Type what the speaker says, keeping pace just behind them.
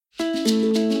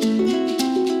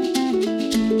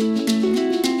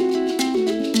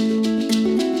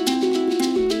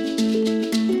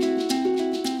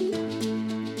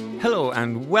Hello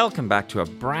and welcome back to a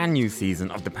brand new season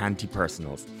of the Panty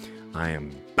Personals. I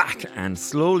am back and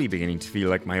slowly beginning to feel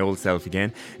like my old self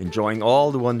again, enjoying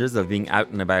all the wonders of being out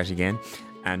and about again.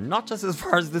 And not just as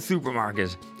far as the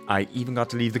supermarket. I even got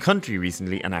to leave the country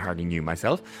recently and I hardly knew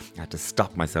myself. I had to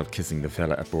stop myself kissing the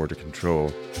fella at border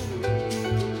control.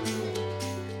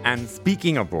 And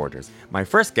speaking of borders, my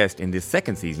first guest in this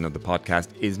second season of the podcast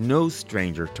is no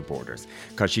stranger to borders,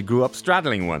 because she grew up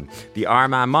straddling one, the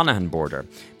Armagh-Monaghan border.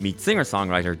 Meet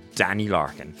singer-songwriter Danny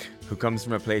Larkin, who comes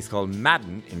from a place called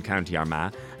Madden in County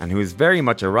Armagh, and who is very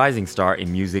much a rising star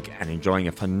in music and enjoying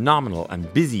a phenomenal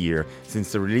and busy year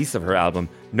since the release of her album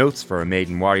Notes for a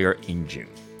Maiden Warrior in June.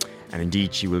 And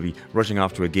indeed, she will be rushing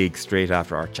off to a gig straight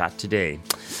after our chat today.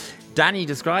 Danny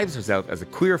describes herself as a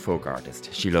queer folk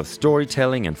artist. She loves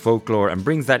storytelling and folklore and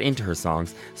brings that into her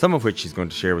songs, some of which she's going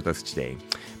to share with us today.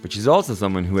 But she's also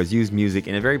someone who has used music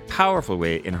in a very powerful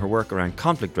way in her work around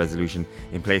conflict resolution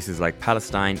in places like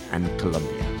Palestine and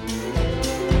Colombia.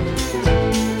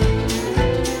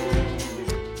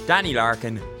 Danny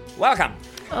Larkin, welcome!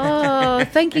 Oh,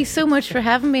 thank you so much for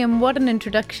having me, and what an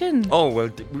introduction. Oh, well,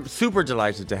 we're super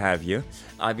delighted to have you.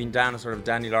 I've been down a sort of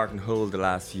Danny Larkin hole the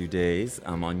last few days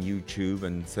on YouTube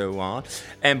and so on.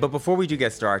 But before we do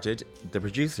get started, the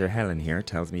producer, Helen here,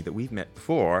 tells me that we've met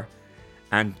before.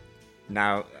 And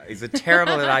now, is it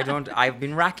terrible that I've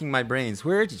been racking my brains.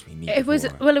 Where did we meet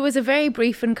before? It was a very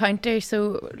brief encounter,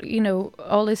 so,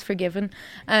 all is forgiven.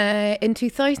 In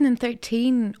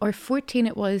 2013 or 14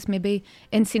 it was, maybe,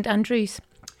 in St Andrews.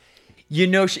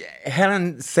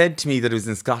 Helen said to me that it was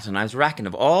in Scotland. I was racking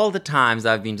of all the times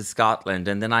I've been to Scotland,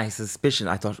 and then I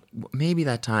thought maybe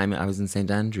that time I was in St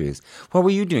Andrews. What were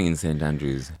you doing in St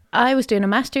Andrews? I was doing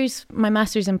my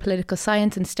master's in political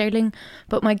science in Stirling,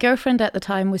 but my girlfriend at the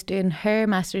time was doing her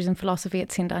master's in philosophy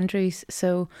at St Andrews,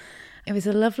 so it was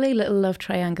a lovely little love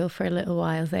triangle for a little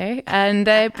while there, and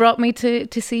it brought me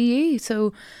to see you.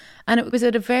 So, and it was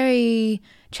at a very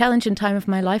challenging time of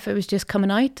my life. I was just coming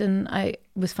out and I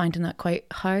was finding that quite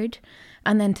hard.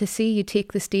 And then to see you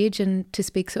take the stage and to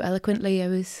speak so eloquently, I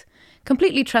was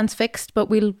completely transfixed, but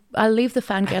I'll leave the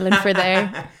fangirling for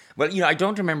there. Well, I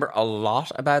don't remember a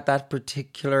lot about that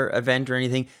particular event or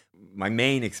anything. My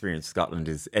main experience in Scotland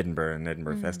is Edinburgh and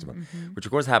Edinburgh Festival, which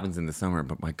of course happens in the summer.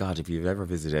 But my God, if you've ever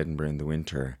visited Edinburgh in the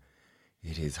winter,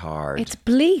 it is hard. It's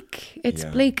bleak.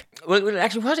 Bleak. Well,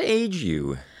 actually, what age are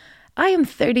you? I am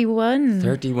 31.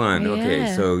 31, yeah.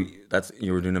 Okay. So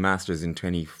you were doing a master's in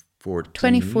 2014?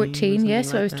 2014, yes.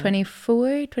 So I was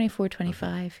 24,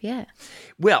 25, yeah.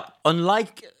 Well,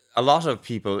 unlike a lot of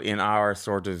people in our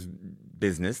sort of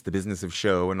business, the business of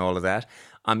show and all of that,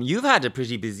 you've had a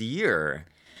pretty busy year.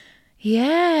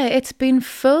 Yeah, it's been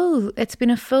full. It's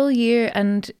been a full year,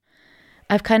 and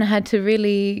I've kind of had to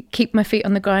really keep my feet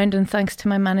on the ground, and thanks to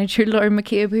my manager, Laura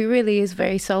McCabe, who really is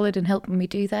very solid in helping me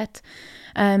do that.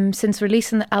 Since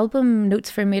releasing the album Notes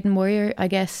for a Maiden Warrior, I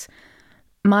guess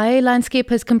my landscape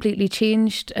has completely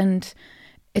changed, and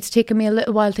it's taken me a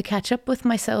little while to catch up with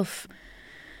myself,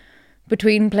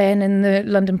 between playing in the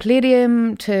London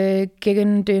Palladium to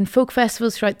gigging, doing folk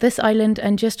festivals throughout this island,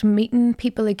 and just meeting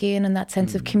people again, and that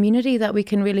sense of community that we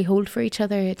can really hold for each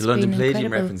other. It's the London been Palladium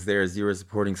incredible. reference there is you were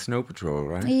supporting Snow Patrol,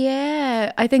 right?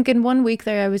 Yeah, I think in 1 week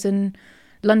there I was in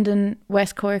London,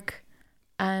 West Cork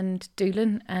and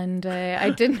Doolin, and I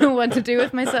didn't know what to do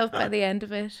with myself by the end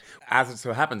of it. As it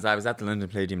so happens, I was at the London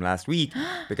Palladium last week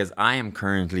because I am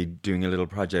currently doing a little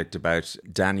project about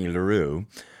Danny LaRue,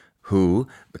 who,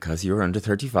 because you're under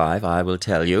 35, I will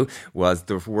tell you, was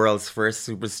the world's first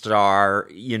superstar,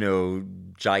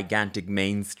 gigantic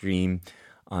mainstream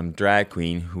drag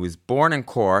queen who was born in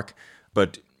Cork,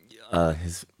 but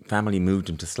his family moved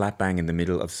him to slap bang in the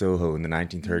middle of Soho in the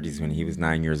 1930s when he was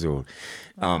 9 years old.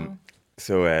 Wow.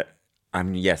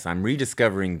 I'm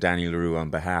rediscovering Danny LaRue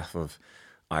on behalf of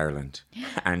Ireland.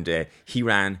 And he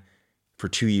ran for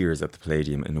 2 years at the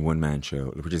Palladium in a one-man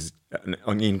show, which is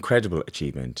an incredible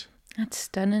achievement. That's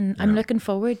stunning. Yeah. I'm looking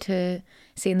forward to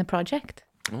seeing the project.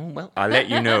 Oh, well, I'll let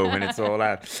you know when it's all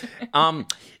out.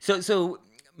 So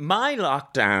my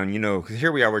lockdown, because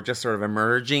here we are, we're just sort of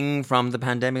emerging from the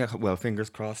pandemic. Well, fingers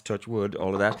crossed, touch wood,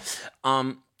 all of that.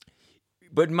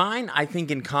 But mine, I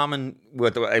think, in common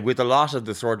with a lot of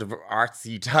the sort of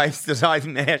artsy types that I've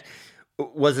met,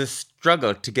 was a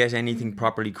struggle to get anything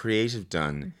properly creative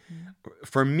done.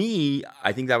 For me,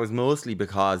 I think that was mostly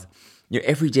because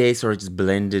every day sort of just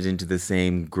blended into the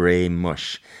same grey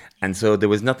mush. And so there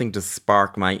was nothing to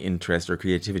spark my interest or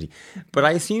creativity. But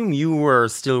I assume you were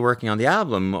still working on the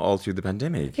album all through the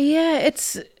pandemic. Yeah,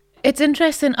 it's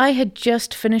interesting. I had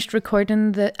just finished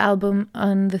recording the album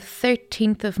on the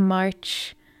 13th of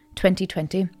March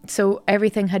 2020. So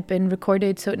everything had been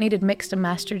recorded, so it needed mixed and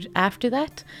mastered after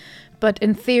that. But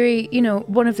in theory,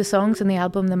 one of the songs on the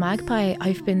album, The Magpie,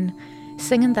 I've been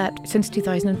singing that since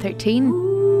 2013.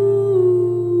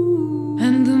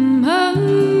 And the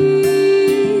magpie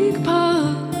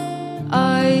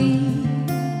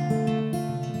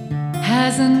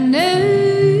has a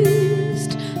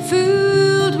nest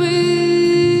filled with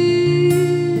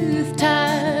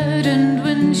tide, and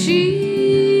when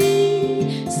she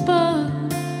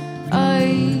spies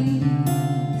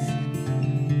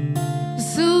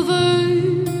silver,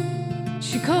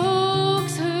 she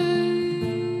cocks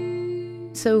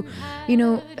her. So,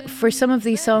 for some of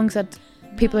these songs that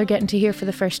people are getting to hear for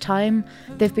the first time,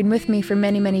 they've been with me for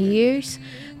many, many years.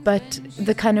 But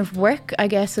the kind of work, I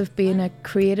guess, of being a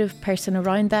creative person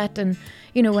around that, and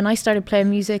when I started playing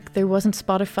music, there wasn't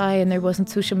Spotify and there wasn't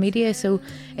social media, so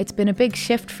it's been a big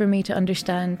shift for me to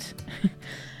understand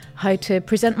how to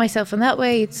present myself in that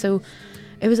way. So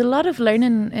it was a lot of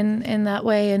learning in that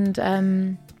way.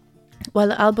 And while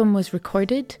the album was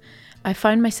recorded, I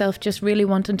found myself just really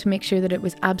wanting to make sure that it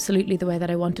was absolutely the way that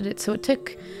I wanted it. So it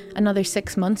took another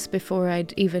 6 months before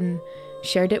I'd even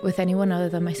shared it with anyone other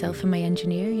than myself and my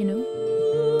engineer,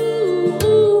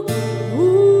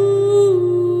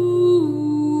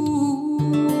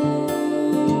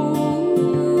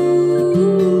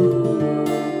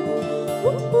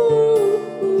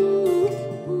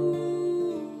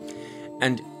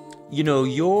 And,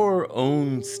 your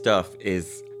own stuff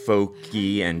is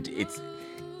folky and it's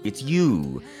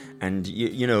you. And,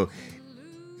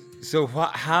 so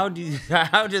how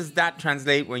does that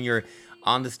translate when you're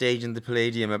on the stage in the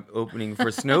Palladium opening for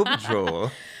Snow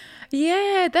Patrol?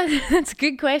 Yeah, that's a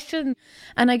good question.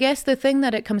 And I guess the thing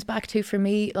that it comes back to for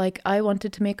me, like, I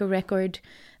wanted to make a record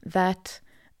that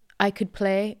I could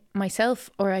play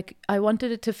myself, or I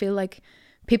wanted it to feel like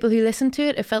people who listened to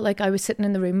it, it felt like I was sitting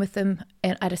in the room with them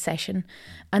at a session.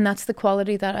 And that's the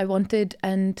quality that I wanted.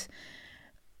 And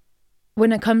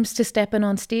when it comes to stepping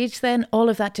on stage, then all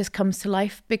of that just comes to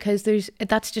life, because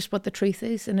that's just what the truth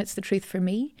is, and it's the truth for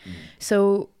me.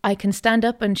 So I can stand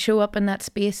up and show up in that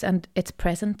space and it's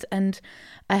present. And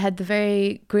I had the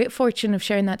very great fortune of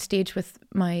sharing that stage with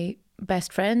my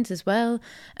best friends as well.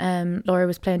 Laura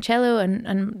was playing cello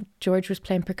and George was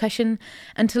playing percussion,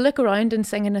 and to look around and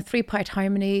sing in a 3-part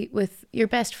harmony with your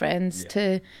best friends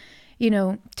to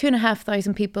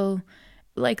 2,500 people,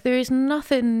 like, there is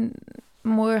nothing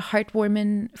more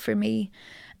heartwarming for me.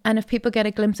 And if people get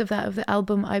a glimpse of that, of the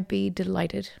album, I'd be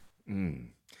delighted.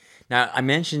 Now, I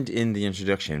mentioned in the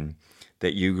introduction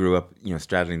that you grew up,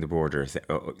 straddling the border,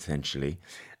 essentially.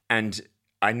 And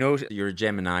I know you're a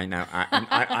Gemini. Now,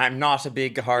 I'm not a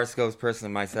big horoscopes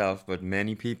person myself, but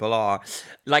many people are.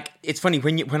 Like, it's funny,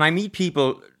 when I meet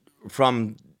people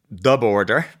from the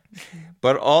border,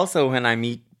 but also when I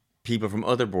meet people from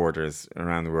other borders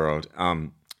around the world,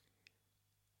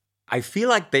 I feel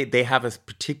like they have a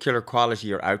particular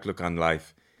quality or outlook on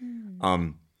life,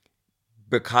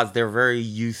 because they're very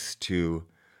used to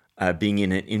being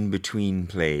in an in-between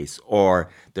place, or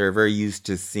they're very used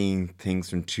to seeing things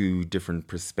from two different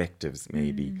perspectives,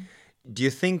 maybe. Do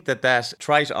you think that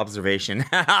trite observation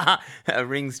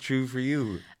rings true for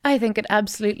you? I think it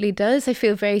absolutely does. I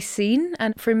feel very seen.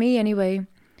 And for me anyway,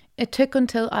 it took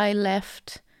until I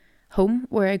left home,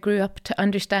 where I grew up, to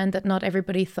understand that not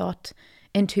everybody thought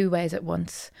in two ways at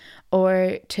once,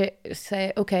 or to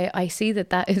say, okay, I see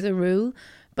that is a rule,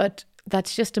 but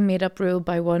that's just a made up rule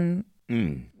by one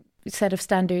set of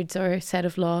standards or set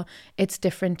of law. It's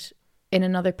different in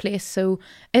another place. So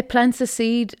it plants a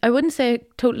seed, I wouldn't say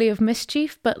totally of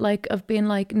mischief, but like of being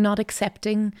like not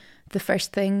accepting the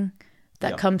first thing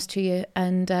that comes to you.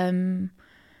 And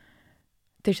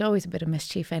there's always a bit of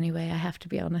mischief anyway, I have to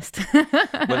be honest.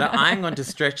 Well, now I'm going to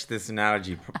stretch this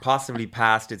analogy possibly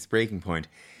past its breaking point,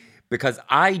 because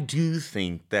I do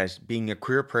think that being a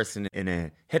queer person in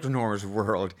a heteronormative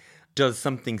world does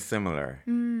something similar.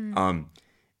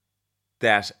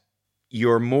 That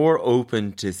you're more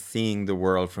open to seeing the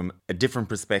world from a different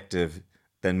perspective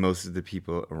than most of the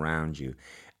people around you.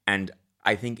 And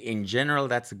I think in general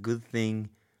that's a good thing,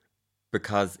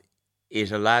 because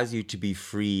it allows you to be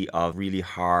free of really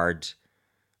hard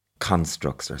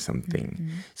constructs or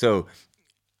something. So,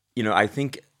 I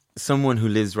think someone who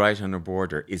lives right on a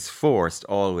border is forced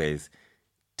always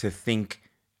to think,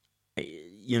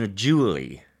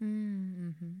 dually.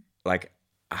 Like,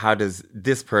 how does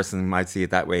this person might see it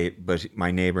that way, but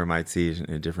my neighbor might see it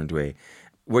in a different way.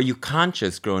 Were you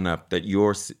conscious growing up that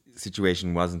your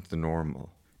situation wasn't the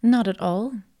normal? Not at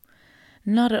all.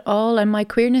 Not at all. And my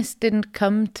queerness didn't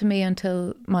come to me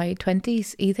until my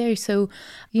 20s either. So,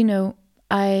 you know,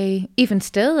 even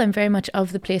still, I'm very much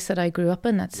of the place that I grew up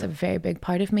in. That's a very big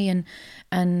part of me.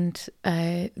 And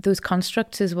those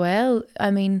constructs as well.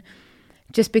 I mean,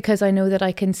 just because I know that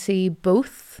I can see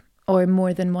both or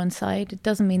more than one side, it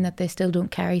doesn't mean that they still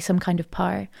don't carry some kind of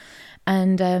power.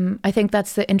 And I think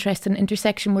that's the interesting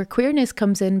intersection where queerness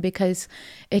comes in, because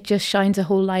it just shines a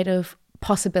whole light of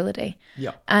possibility.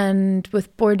 Yeah. And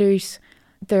with Borders,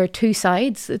 there are two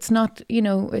sides. It's not, you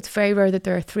know, it's very rare that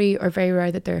there are three or very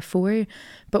rare that there are four.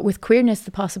 But with queerness,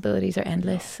 the possibilities are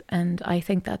endless. And I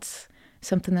think that's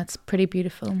something that's pretty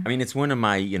beautiful. I mean, it's one of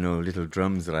my, you know, little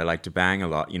drums that I like to bang a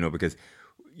lot, you know, because,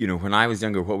 you know, when I was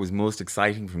younger, what was most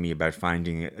exciting for me about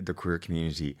finding the queer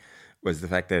community was the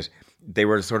fact that they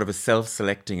were sort of a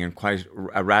self-selecting and quite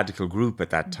a radical group at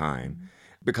that time.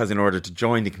 Because in order to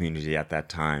join the community at that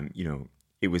time, you know,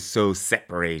 it was so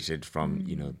separated from,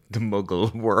 you know, the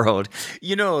Muggle world,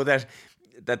 you know, that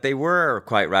they were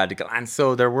quite radical. And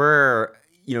so there were,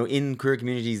 you know, in queer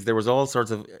communities, there was all sorts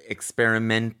of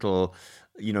experimental,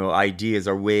 you know, ideas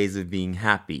or ways of being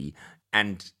happy.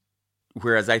 And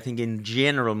whereas I think in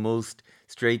general, most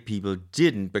straight people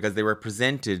didn't, because they were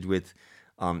presented with,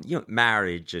 you know,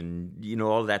 marriage and, you know,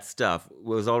 all that stuff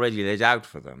was already laid out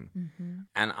for them. Mm-hmm.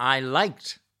 And I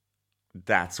liked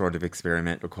that sort of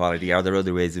experimental quality. Are there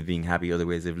other ways of being happy, other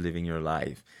ways of living your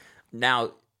life?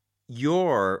 Now,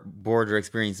 your border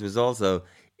experience was also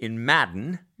in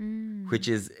Madden, which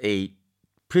is a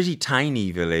pretty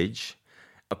tiny village.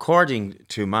 According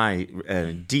to my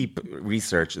deep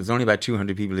research, there's only about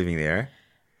 200 people living there.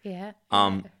 Yeah.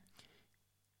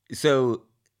 So,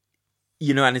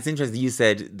 you know, and it's interesting you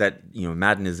said that, you know,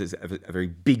 Madden is a very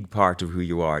big part of who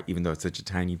you are, even though it's such a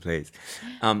tiny place.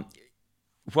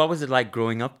 What was it like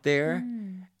growing up there?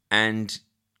 And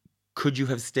could you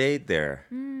have stayed there?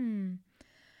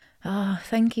 Oh,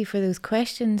 thank you for those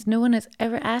questions. No one has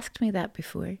ever asked me that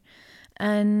before.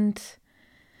 And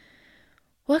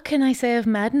what can I say of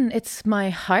Madden? It's my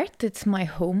heart. It's my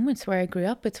home. It's where I grew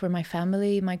up. It's where my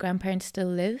family, my grandparents still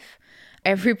live.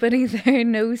 Everybody there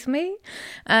knows me.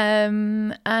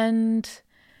 And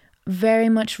very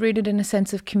much rooted in a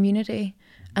sense of community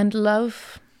and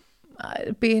love.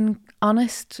 Being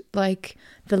honest, like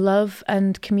the love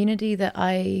and community that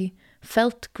I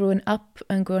felt growing up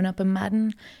in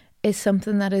Madden is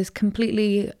something that is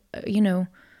completely, you know,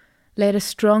 laid a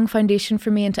strong foundation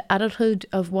for me into adulthood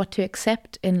of what to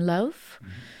accept in love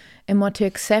and what to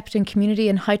accept in community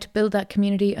and how to build that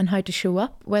community and how to show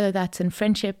up, whether that's in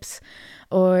friendships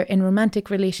or in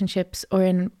romantic relationships or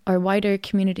in our wider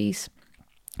communities,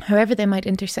 however they might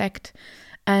intersect.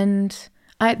 And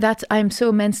I'm so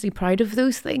immensely proud of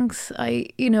those things. I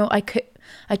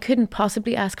couldn't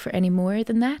possibly ask for any more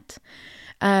than that.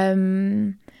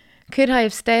 Could I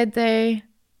have stayed there?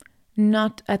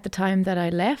 Not at the time that I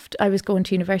left. I was going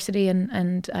to university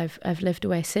and I've lived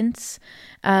away since.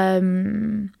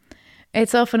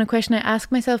 It's often a question I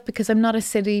ask myself because I'm not a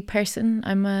city person.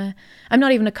 I'm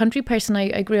not even a country person.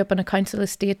 I grew up on a council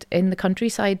estate in the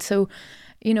countryside, so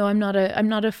you know, I'm not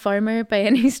a farmer by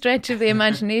any stretch of the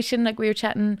imagination. Like we were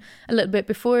chatting a little bit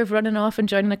before of running off and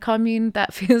joining a commune.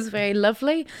 That feels very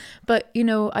lovely. But, you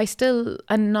know,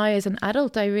 and now as an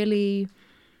adult,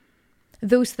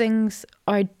 those things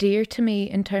are dear to me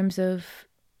in terms of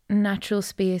natural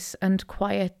space and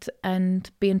quiet and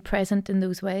being present in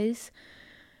those ways.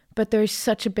 But there's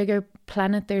such a bigger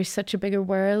planet, there's such a bigger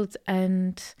world,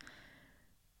 and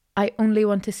I only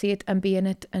want to see it and be in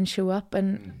it and show up.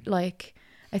 And like,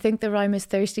 I think the rhyme is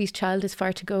Thursday's child is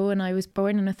far to go, and I was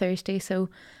born on a Thursday, so,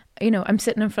 you know, I'm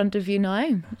sitting in front of you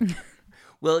now.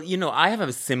 Well, you know, I have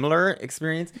a similar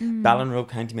experience. Ballinrobe,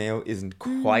 County Mayo isn't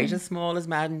quite as small as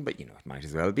Madden, but, you know, it might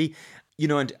as well be. You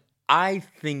know, and I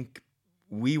think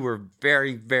we were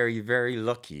very, very, very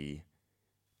lucky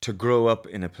to grow up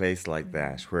in a place like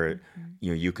that where,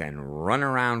 you know, you can run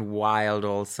around wild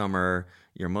all summer.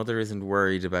 Your mother isn't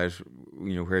worried about,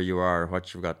 you know, where you are or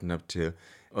what you've gotten up to.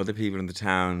 Other people in the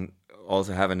town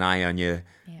also have an eye on you.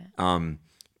 Yeah.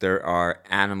 There are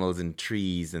animals and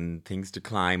trees and things to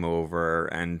climb over,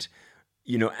 and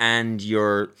you know, and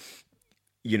you're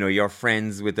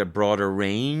friends with a broader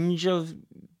range of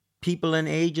people and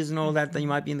ages and all that you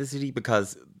might be in the city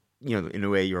because, you know, in a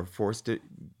way you're forced to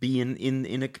be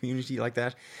in a community like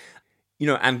that. You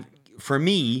know, and for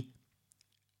me,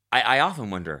 I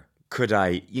often wonder, could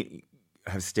I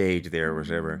have stayed there or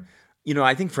whatever? You know,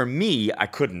 I think for me, I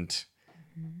couldn't.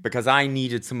 because I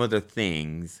needed some other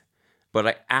things, but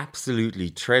I absolutely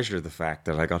treasure the fact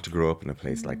that I got to grow up in a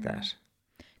place like that.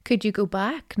 Could you go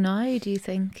back now, do you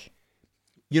think?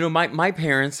 You know, my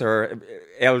parents are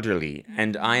elderly,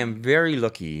 and I am very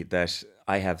lucky that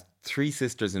I have 3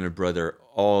 sisters and a brother,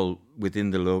 all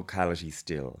within the locality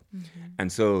still.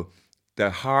 And so the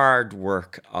hard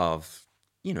work of,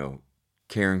 you know,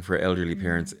 caring for elderly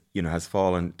parents, you know, has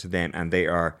fallen to them, and they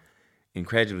are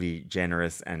incredibly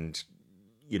generous and,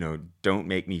 you know, don't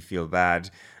make me feel bad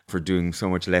for doing so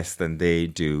much less than they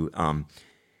do.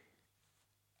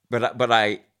 But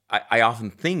I often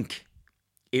think,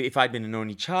 if I'd been an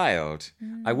only child,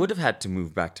 I would have had to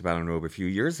move back to Ballinrobe a few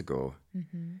years ago.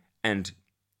 And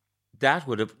that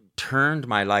would have turned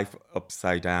my life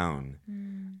upside down.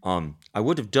 I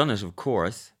would have done it, of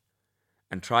course,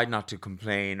 and tried not to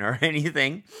complain or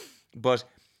anything. But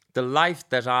the life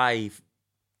that I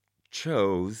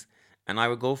chose, and I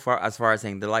would go as far as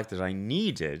saying the life that I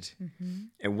needed,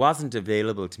 it wasn't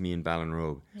available to me in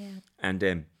Ballinrobe. Yeah.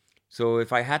 And so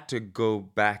if I had to go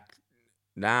back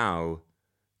now,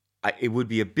 it would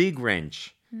be a big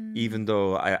wrench, even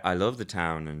though I love the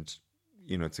town and,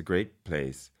 you know, it's a great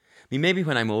place. I mean, maybe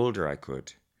when I'm older I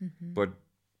could, but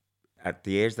at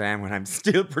the age that I am, when I'm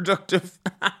still productive,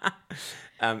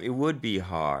 it would be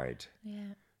hard.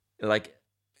 Yeah. Like,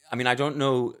 I mean, I don't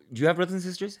know. Do you have brothers and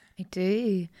sisters? I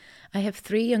do. I have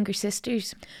 3 younger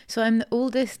sisters. So I'm the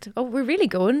oldest. Oh, we're really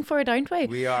going for it, aren't we?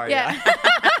 We are, yeah.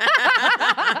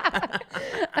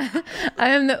 I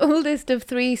am the oldest of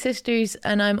 3 sisters,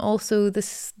 and I'm also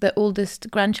the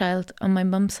oldest grandchild on my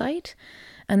mum's side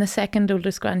and the second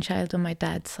oldest grandchild on my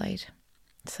dad's side.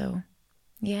 So,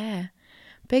 yeah.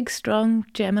 Big, strong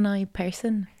Gemini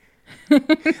person.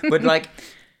 But like,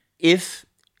 if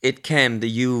it came that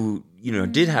you know,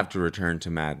 did have to return to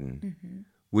Madden,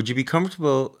 would you be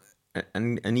comfortable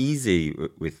and easy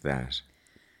with that?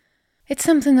 It's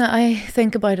something that I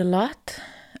think about a lot.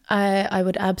 I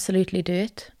would absolutely do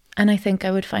it. And I think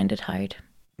I would find it hard.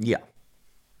 Yeah.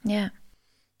 Yeah.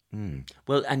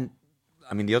 Well, and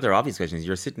I mean, the other obvious question is,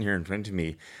 you're sitting here in front of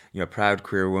me, you're a proud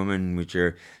queer woman with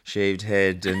your shaved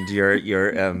head and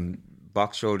your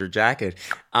box shoulder jacket.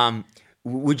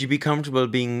 Would you be comfortable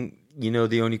being, you know,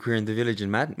 the only queer in the village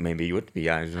in Madden? Maybe you would be.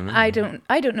 I don't know.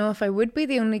 I don't know if I would be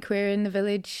the only queer in the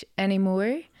village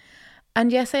anymore.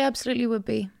 And yes, I absolutely would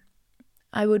be.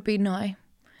 I would be now.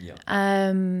 Yeah.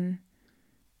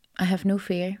 I have no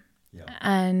fear. Yeah.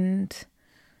 And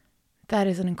that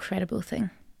is an incredible thing.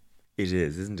 It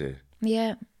is, isn't it?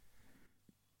 Yeah.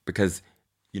 Because,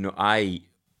 you know, I,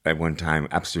 at one time,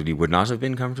 absolutely would not have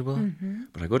been comfortable.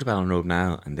 But I go to Ballinrobe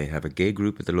now, and they have a gay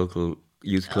group at the local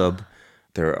youth club.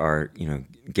 There are, you know,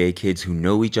 gay kids who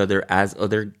know each other as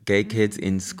other gay kids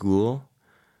in school.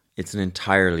 It's an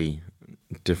entirely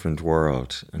different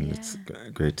world, and it's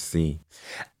great to see.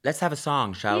 Let's have a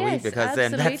song, shall we? Because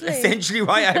then that's essentially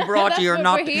why I brought you. That's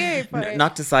what we're here for.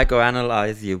 Not to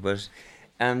psychoanalyze you, but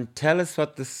tell us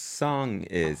what the song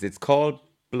is. It's called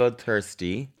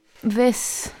Bloodthirsty.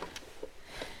 This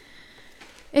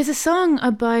is a song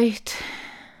about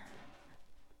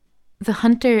the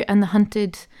hunter and the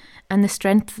hunted, and the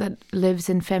strength that lives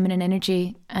in feminine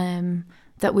energy,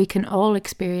 that we can all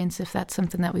experience if that's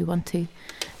something that we want to.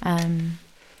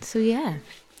 So yeah,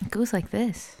 it goes like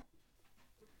this.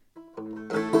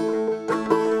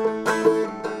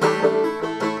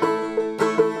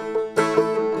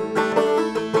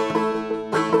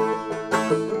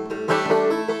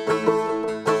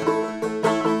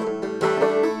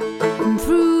 And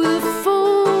through the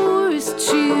forest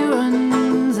she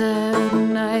runs at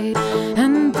night,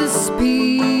 and the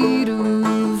speed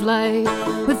of light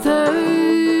with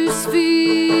her sphere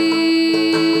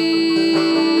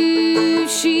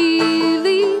she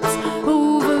leaps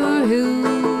over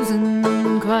hills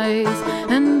and cries,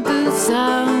 and the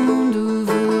sound of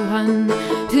her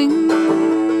hunting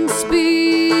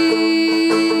speed.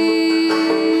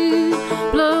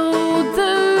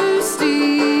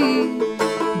 Bloodthirsty,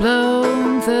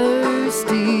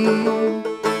 bloodthirsty,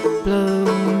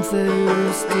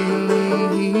 bloodthirsty.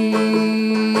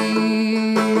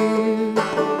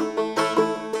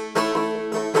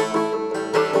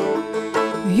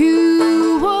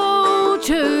 You watch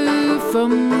her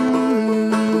from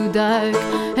the dark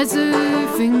as her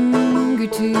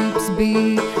fingertips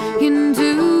begin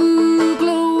to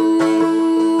glow.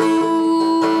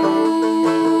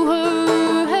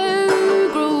 Her hair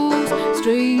grows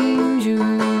stranger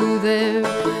there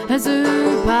as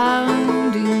her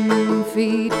pounding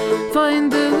feet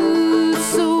find the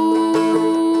soul.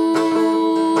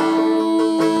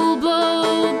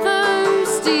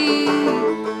 Bloodthirsty,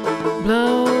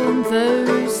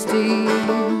 bloodthirsty.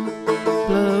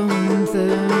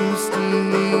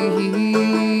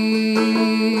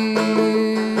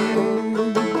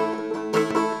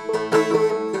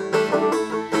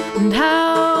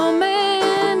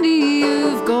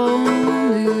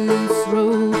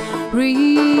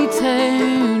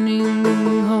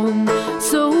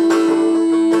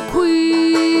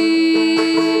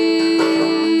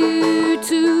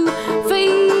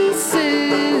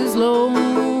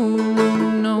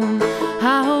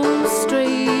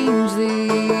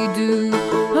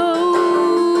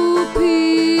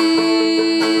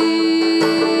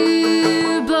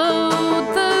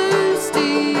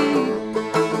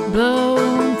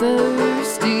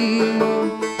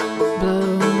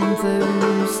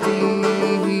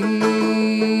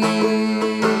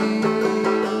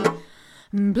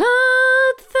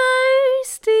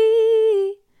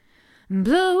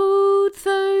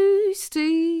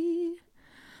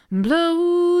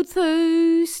 bloodthirsty,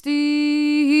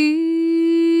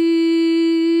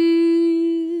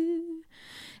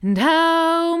 and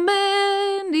how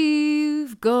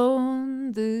many've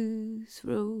gone this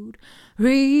road,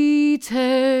 returning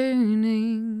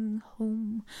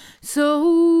home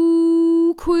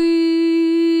so queer,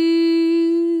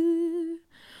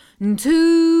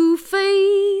 to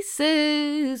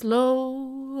faces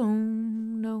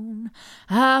long known,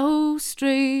 how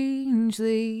strange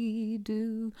they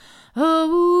do appear.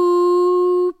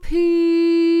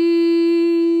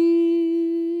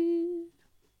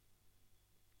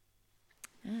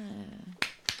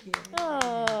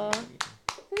 Oh,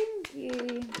 thank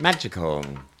you. Magical.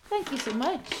 Thank you so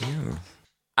much. Yeah.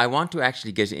 I want to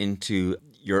actually get into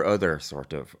your other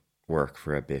sort of work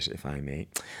for a bit, if I may,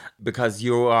 because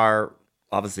you are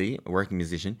obviously a working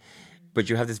musician, but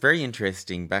you have this very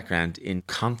interesting background in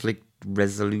conflict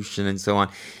resolution and so on.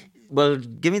 Well,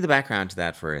 give me the background to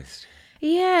that first.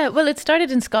 Yeah, well, it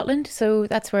started in Scotland, so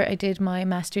that's where I did my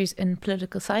master's in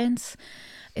political science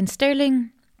in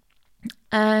Stirling.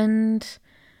 And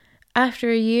after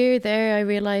a year there, I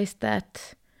realised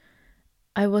that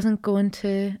I wasn't going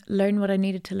to learn what I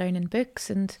needed to learn in books,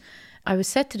 and I was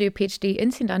set to do a PhD in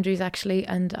St Andrews actually,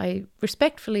 and I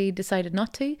respectfully decided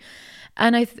not to.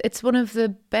 And it's one of the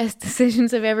best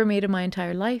decisions I've ever made in my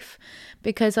entire life,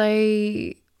 because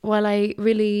while I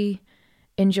really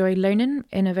enjoy learning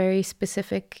in a very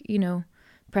specific,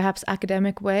 perhaps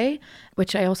academic way,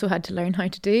 which I also had to learn how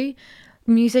to do,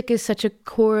 music is such a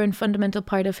core and fundamental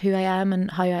part of who I am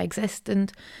and how I exist.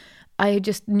 And I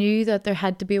just knew that there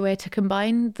had to be a way to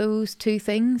combine those two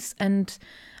things. And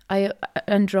I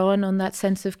am drawn on that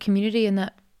sense of community and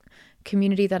that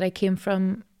community that I came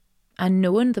from, and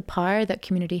knowing the power that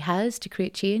community has to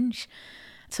create change.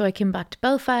 So I came back to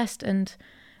Belfast and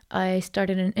I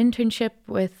started an internship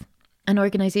with an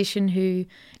organisation who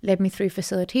led me through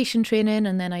facilitation training,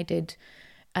 and then I did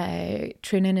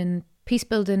training in peace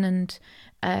building and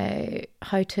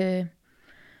how to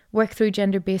work through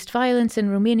gender-based violence in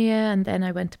Romania, and then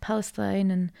I went to Palestine,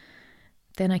 and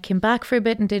then I came back for a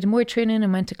bit and did more training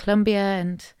and went to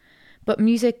Colombia. But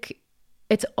music,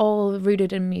 it's all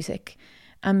rooted in music,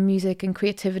 and music and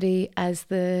creativity as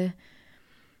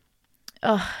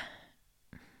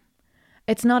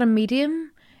it's not a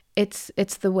medium, it's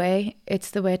the way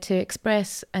to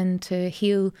express and to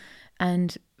heal.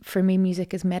 And for me,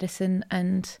 music is medicine,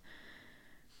 and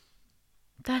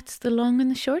that's the long and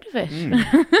the short of it.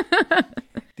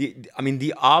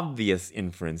 The obvious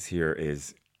inference here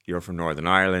is you're from Northern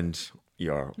Ireland.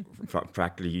 You're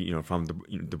practically, from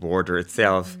the border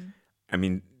itself. Mm-hmm. I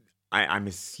mean, I'm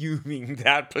assuming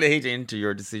that played into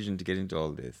your decision to get into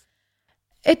all this.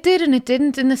 It did and it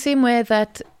didn't, in the same way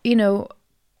that,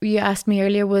 you asked me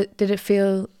earlier, did it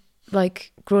feel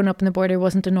like growing up in the border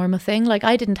wasn't a normal thing? Like,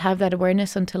 I didn't have that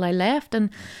awareness until I left. And,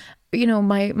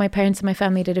 my parents and my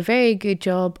family did a very good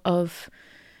job of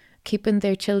keeping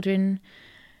their children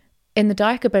in the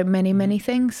dark about many, many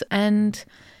things. And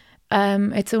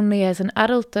it's only as an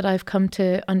adult that I've come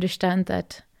to understand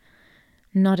that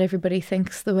not everybody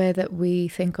thinks the way that we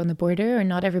think on the border, or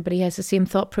not everybody has the same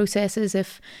thought processes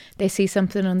if they see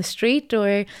something on the street,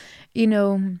 or,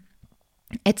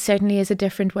 it certainly is a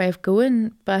different way of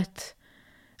going, but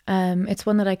it's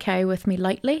one that I carry with me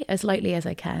lightly as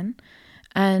I can.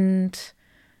 And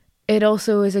it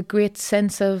also is a great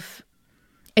sense of,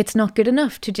 it's not good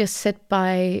enough to just sit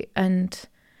by and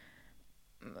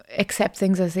accept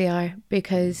things as they are,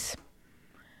 because,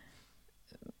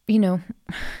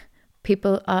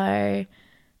 people are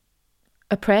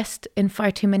oppressed in far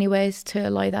too many ways to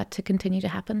allow that to continue to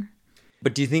happen.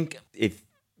 But do you think if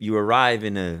you arrive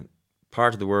in a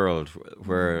part of the world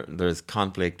where there's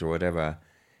conflict or whatever,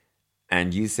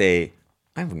 and you say,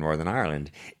 I'm from Northern Ireland,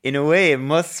 in a way it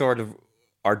must sort of,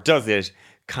 or does it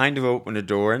kind of open a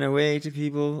door in a way to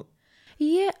people?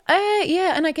 Yeah,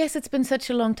 and I guess it's been such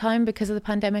a long time because of the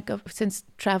pandemic since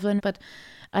travelling, but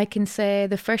I can say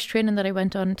the first training that I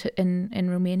went on to in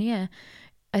Romania,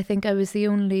 I think I was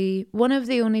one of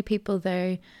the only people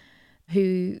there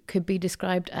who could be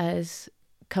described as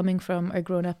coming from or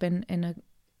grown up in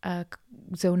a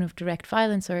zone of direct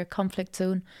violence or a conflict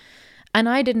zone. And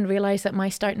I didn't realise that my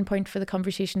starting point for the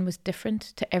conversation was different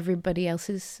to everybody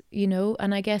else's,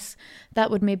 and I guess that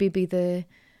would maybe be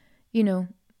in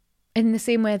the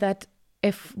same way that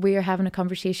if we are having a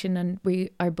conversation and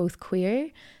we are both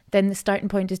queer, then the starting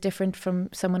point is different from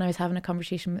someone I was having a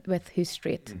conversation with who's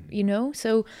straight,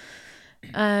 So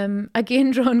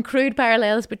again, drawing crude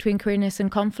parallels between queerness and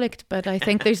conflict, but I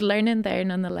think there's learning there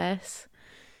nonetheless.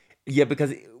 Yeah,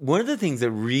 because one of the things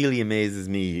that really amazes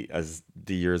me as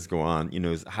the years go on,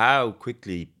 is how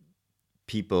quickly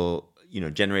people,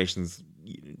 generations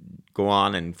go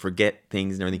on and forget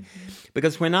things and everything.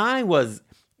 Because when I was,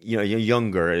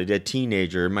 younger, a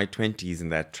teenager, in my 20s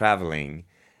and that, traveling,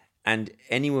 and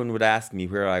anyone would ask me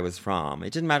where I was from,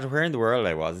 it didn't matter where in the world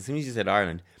I was. As soon as you said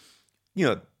Ireland,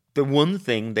 the one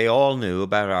thing they all knew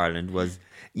about Ireland was,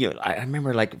 I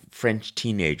remember like French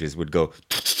teenagers would go,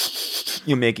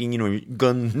 making,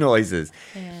 gun noises.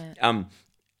 Yeah.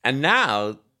 And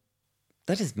now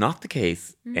that is not the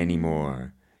case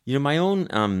anymore. My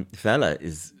own fella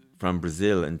is from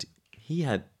Brazil, and he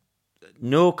had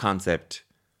no concept,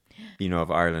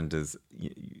 of Ireland as,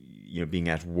 being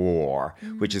at war,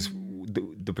 which is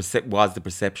was the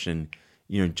perception,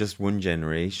 just one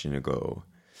generation ago.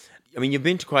 I mean, you've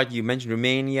been to you mentioned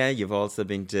Romania, you've also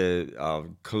been to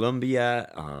Colombia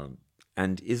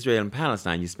and Israel and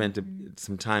Palestine. You spent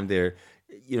some time there.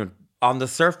 On the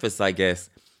surface, I guess,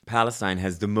 Palestine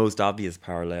has the most obvious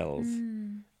parallels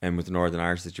and with the Northern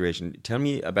Irish situation. Tell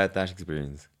me about that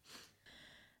experience.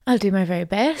 I'll do my very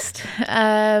best.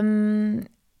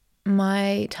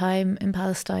 My time in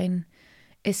Palestine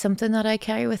is something that I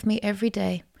carry with me every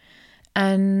day.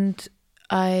 And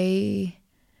I,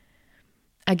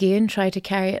 again, try to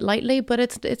carry it lightly, but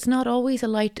it's not always a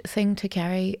light thing to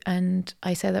carry. And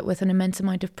I say that with an immense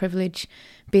amount of privilege,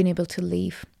 being able to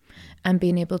leave and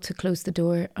being able to close the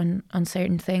door on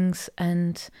certain things.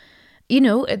 And,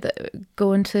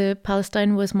 going to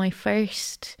Palestine was my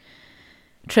first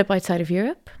trip outside of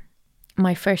Europe,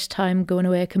 my first time going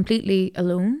away completely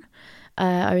alone.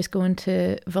 I was going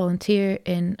to volunteer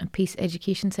in a peace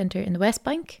education centre in the West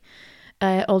Bank,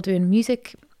 all doing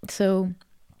music. So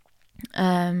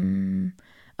a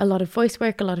lot of voice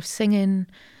work, a lot of singing,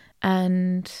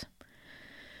 and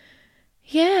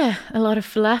a lot of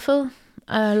falafel,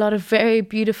 a lot of very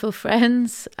beautiful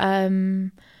friends,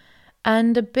 and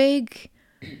a big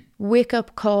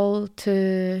wake-up call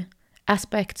to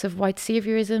aspects of white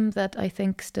saviorism that I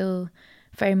think still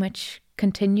very much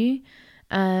continue.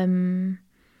 And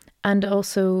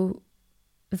also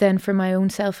then for my own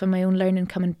self and my own learning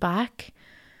coming back,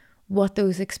 what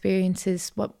those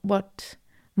experiences, what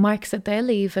marks that they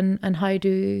leave, and how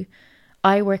do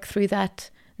I work through that,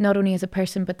 not only as a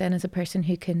person, but then as a person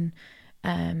who can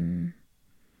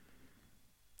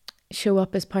show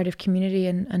up as part of community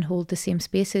and hold the same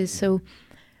spaces. So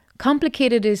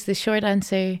complicated is the short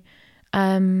answer.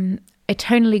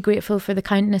 Eternally grateful for the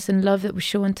kindness and love that was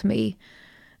shown to me,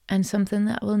 and something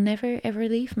that will never ever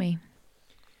leave me.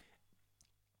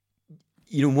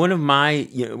 One of my,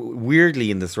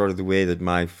 weirdly, in the sort of the way that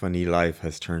my funny life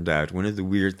has turned out, one of the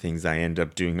weird things I end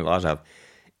up doing a lot of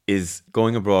is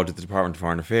going abroad to the Department of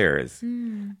Foreign Affairs.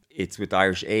 It's with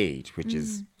Irish Aid, which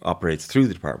operates through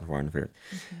the Department of Foreign Affairs.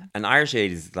 And Irish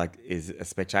Aid is a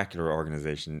spectacular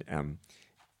organisation, and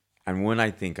one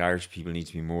I think Irish people need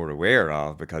to be more aware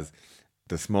of, because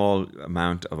the small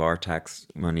amount of our tax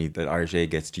money that Irish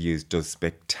Aid gets to use does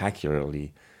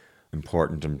spectacularly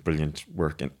important and brilliant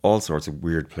work in all sorts of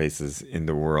weird places in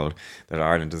the world that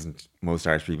Ireland doesn't, most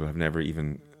Irish people have never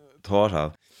even thought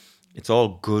of. It's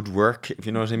all good work, if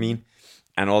you know what I mean.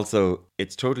 And also,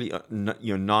 it's totally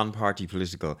non-party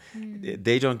political.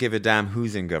 They don't give a damn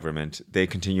who's in government. They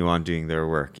continue on doing their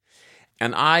work.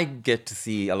 And I get to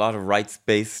see a lot of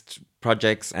rights-based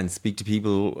projects and speak to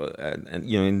people, and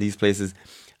in these places,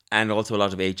 and also a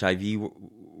lot of HIV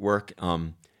work.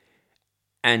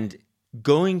 And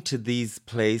going to these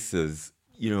places,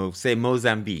 say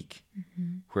Mozambique,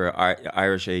 where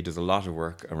Irish Aid does a lot of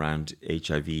work around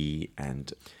HIV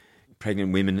and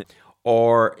pregnant women,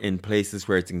 or in places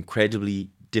where it's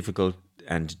incredibly difficult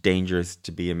and dangerous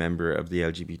to be a member of the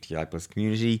LGBTI plus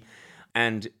community.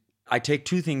 And I take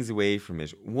two things away from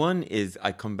it. One is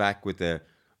I come back with a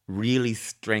really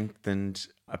strengthened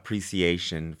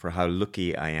appreciation for how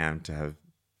lucky I am to have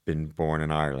been born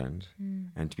in Ireland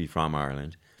and to be from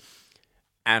Ireland.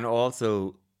 And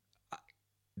also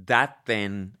that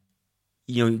then,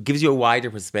 gives you a wider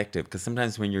perspective, because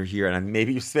sometimes when you're here, and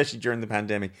maybe especially during the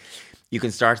pandemic, you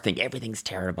can start to think everything's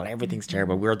terrible,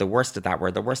 we're the worst at that,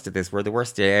 we're the worst at this, we're the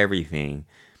worst at everything.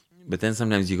 But then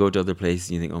sometimes you go to other places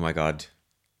and you think, oh my God,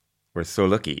 we're so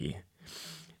lucky.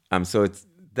 So it's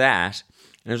that.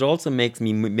 And it also makes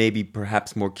me maybe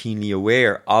perhaps more keenly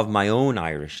aware of my own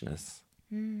Irishness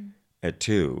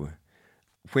too.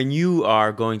 When you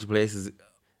are going to places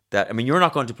you're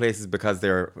not going to places because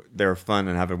they're fun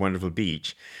and have a wonderful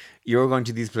beach. You're going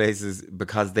to these places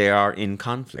because they are in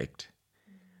conflict.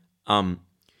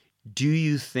 Do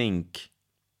you think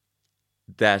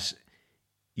that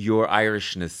your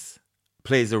Irishness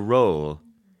plays a role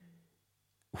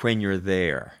when you're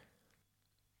there?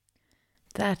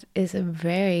 That is a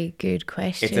very good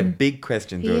question. It's a big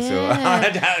question, though, so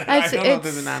Yeah. I don't know if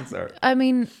there's an answer. I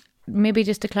mean, maybe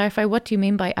just to clarify, what do you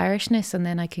mean by Irishness? And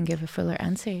then I can give a fuller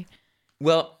answer.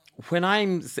 Well,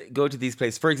 when go to these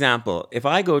places, for example, if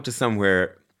I go to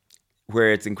somewhere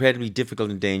where it's incredibly difficult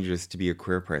and dangerous to be a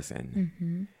queer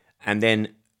person, and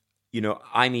then,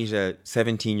 I meet a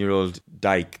 17-year-old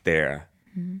dyke there,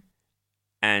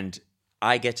 and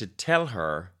I get to tell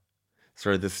her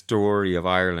sort of the story of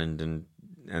Ireland and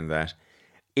that,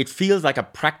 it feels like a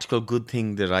practical good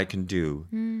thing that I can do,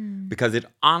 because it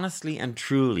honestly and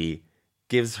truly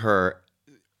gives her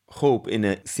hope in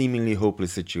a seemingly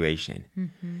hopeless situation,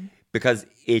 because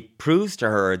it proves to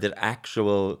her that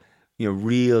actual,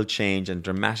 real change and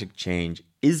dramatic change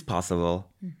is possible,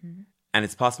 and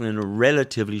it's possible in a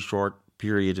relatively short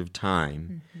period of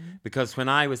time. Because when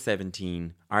I was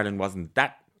 17, Ireland wasn't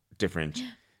that different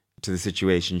to the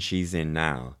situation she's in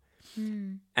now.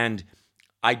 And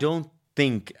I don't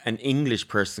think an English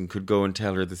person could go and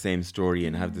tell her the same story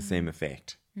and have the same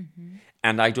effect.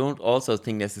 And I don't also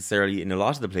think necessarily in a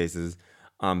lot of the places,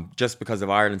 just because of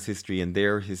Ireland's history and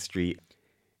their history,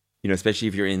 especially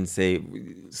if you're in, say,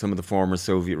 some of the former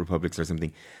Soviet republics or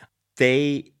something,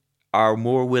 they are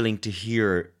more willing to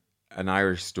hear an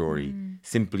Irish story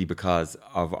simply because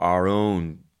of our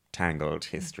own tangled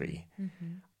history.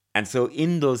 And so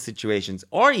in those situations,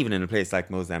 or even in a place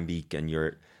like Mozambique, and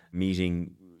you're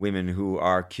meeting women who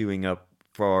are queuing up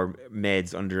for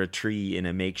meds under a tree in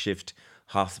a makeshift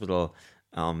hospital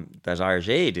that Irish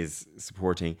Aid is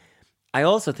supporting, I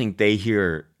also think they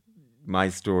hear my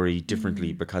story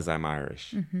differently because I'm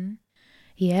Irish.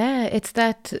 Yeah, it's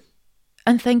that.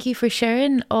 And thank you for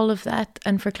sharing all of that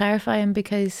and for clarifying,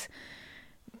 because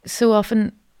so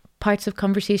often parts of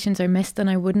conversations are missed and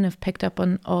I wouldn't have picked up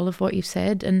on all of what you've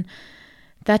said. And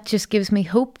that just gives me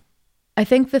hope. I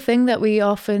think the thing that we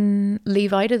often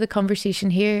leave out of the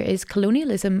conversation here is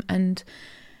colonialism, and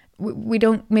we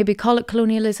don't maybe call it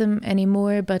colonialism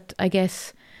anymore, but I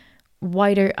guess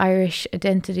wider Irish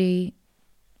identity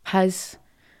has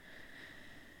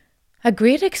a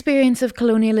great experience of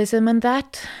colonialism, and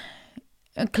that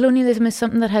colonialism is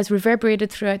something that has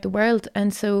reverberated throughout the world.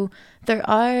 And so there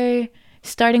are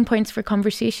starting points for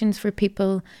conversations for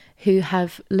people who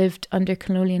have lived under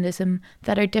colonialism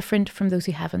that are different from those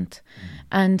who haven't.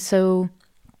 And so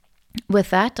with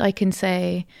that, I can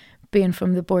say, being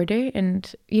from the border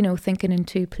and, thinking in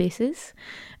two places,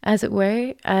 as it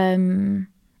were,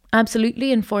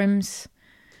 absolutely informs.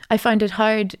 I find it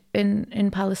hard in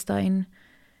Palestine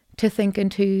to think in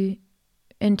two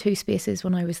spaces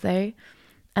when I was there.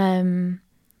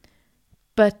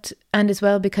 But, and as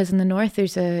well, because in the north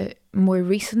there's a more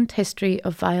recent history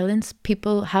of violence,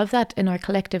 people have that in our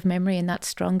collective memory, and that's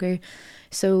stronger.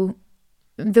 So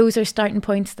those are starting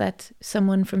points that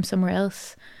someone from somewhere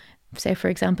else, say for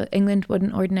example England,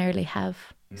 wouldn't ordinarily have.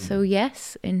 So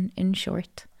yes, in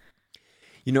short.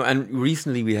 And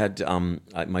recently we had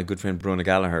my good friend Brona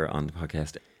Gallagher on the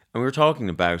podcast, and we were talking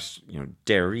about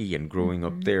Derry and growing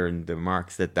up there and the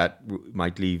marks that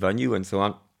might leave on you and so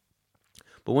on.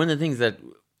 But one of the things that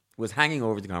was hanging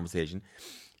over the conversation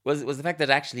was the fact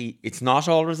that actually it's not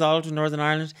all resolved in Northern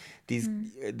Ireland.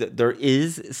 There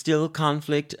is still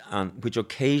conflict, which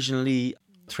occasionally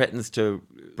threatens to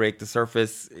break the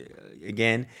surface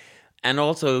again. And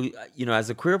also,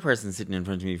 as a queer person sitting in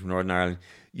front of me from Northern Ireland,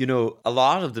 a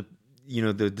lot of the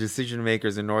decision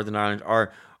makers in Northern Ireland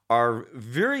are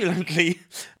virulently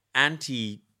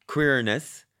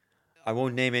anti-queerness. I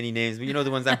won't name any names, but you know the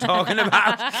ones I'm talking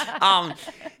about.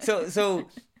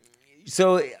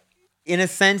 So in a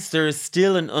sense, there is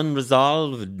still an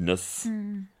unresolvedness,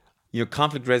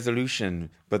 conflict resolution,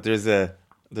 but there's an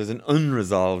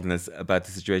unresolvedness about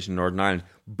the situation in Northern Ireland,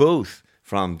 both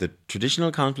from the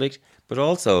traditional conflict, but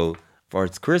also for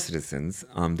its queer citizens.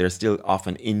 They're still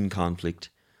often in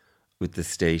conflict with the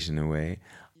state in a way.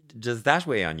 Does that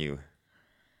weigh on you?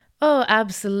 Oh,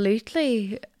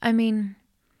 absolutely. I mean,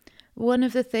 one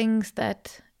of the things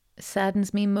that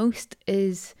saddens me most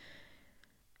is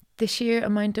the sheer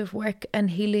amount of work and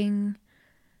healing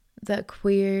that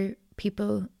queer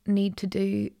people need to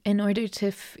do in order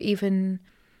to even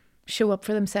show up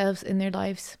for themselves in their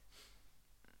lives.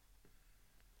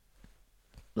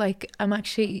 I'm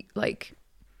actually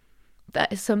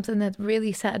that is something that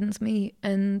really saddens me,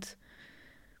 and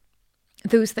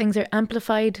those things are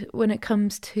amplified when it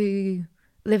comes to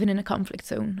living in a conflict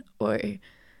zone, or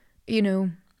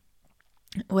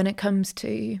when it comes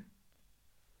to,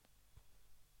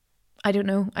 I don't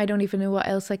know, I don't even know what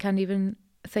else. I can't even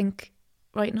think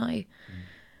right now.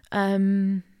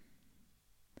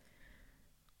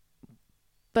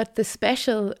 But the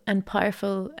special and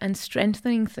powerful and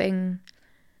strengthening thing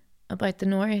about the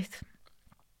North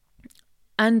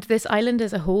and this island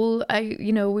as a whole,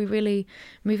 we really,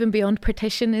 moving beyond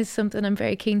partition is something I'm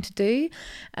very keen to do,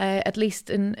 at least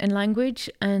in language,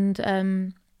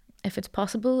 and if it's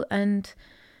possible. And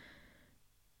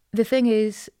the thing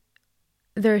is,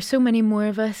 there are so many more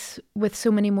of us with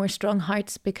so many more strong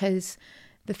hearts, because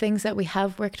the things that we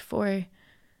have worked for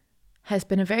has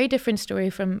been a very different story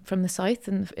from the South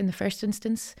in the first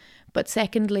instance. But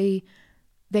secondly,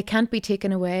 they can't be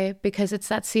taken away, because it's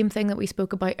that same thing that we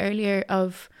spoke about earlier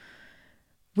of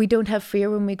we don't have fear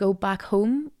when we go back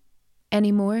home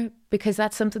anymore, because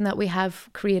that's something that we have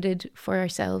created for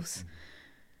ourselves.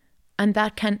 And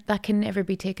that can never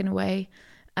be taken away.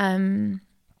 I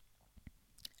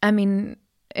mean,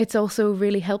 it's also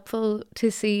really helpful to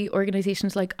see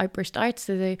organisations like Outburst Arts,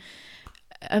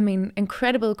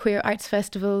 incredible queer arts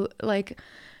festival, like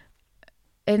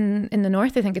in the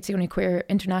North. I think it's the only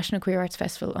international queer arts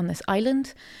festival on this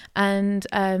island. And,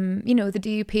 the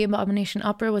DUP Abomination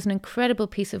Opera was an incredible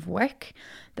piece of work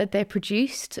that they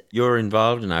produced. You're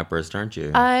involved in Outburst, aren't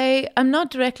you? I'm not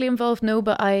directly involved, no,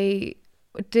 but I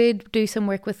did do some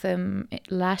work with them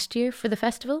last year for the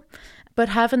festival. But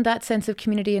having that sense of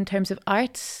community in terms of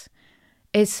arts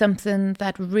is something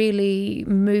that really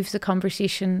moves the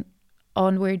conversation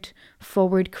onward,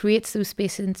 forward, creates those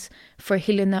spaces for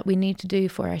healing that we need to do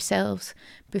for ourselves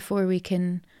before we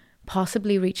can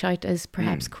possibly reach out as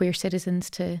perhaps queer citizens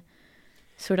to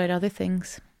sort out other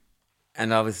things.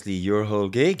 And obviously your whole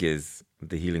gig is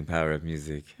the healing power of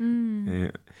music.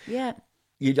 Yeah.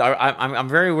 I'm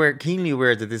very keenly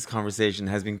aware that this conversation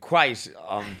has been quite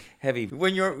heavy.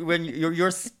 When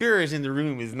your spirit in the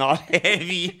room is not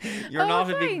heavy, you're not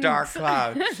a big dark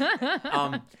cloud.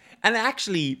 And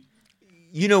actually,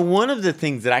 one of the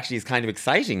things that actually is kind of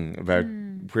exciting about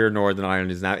where Northern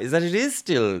Ireland is now is that it is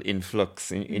still in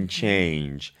flux, in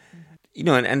change.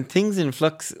 And things in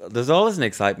flux, there's always an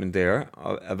excitement there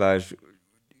about,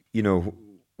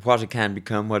 what it can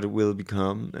become, what it will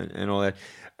become, and all that.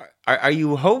 Are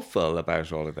you hopeful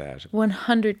about all of that?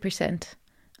 100%.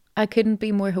 I couldn't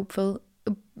be more hopeful.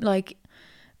 Like,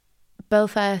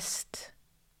 Belfast,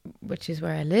 which is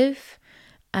where I live,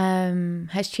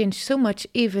 has changed so much,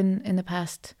 even in the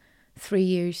past 3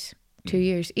 years, 2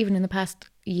 years, even in the past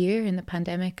year in the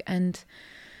pandemic. And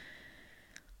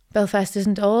Belfast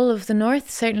isn't all of the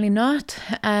North, certainly not.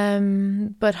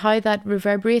 But how that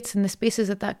reverberates and the spaces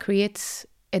that creates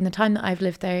in the time that I've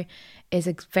lived there is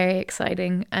very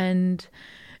exciting. And,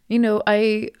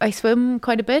 I swim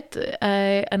quite a bit,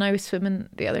 and I was swimming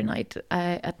the other night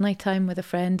at nighttime with a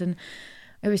friend, and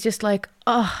it was just like,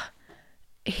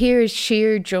 here's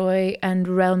sheer joy and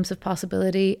realms of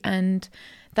possibility. And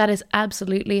that is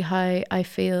absolutely how I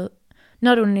feel,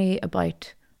 not only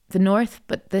about the North,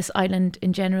 but this island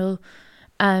in general,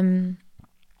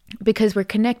 because we're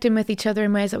connecting with each other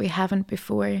in ways that we haven't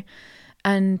before.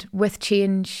 And with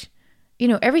change,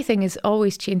 everything is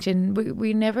always changing.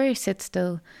 We never sit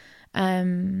still.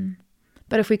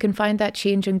 But if we can find that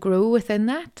change and grow within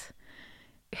that,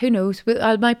 who knows?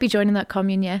 I might be joining that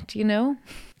commune yet,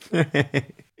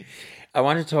 I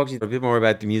want to talk to you a bit more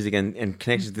about the music and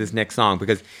connect it to this next song,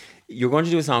 because you're going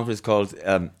to do a song for us called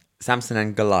Samson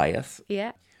and Goliath.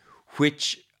 Yeah.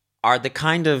 Which are the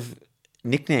kind of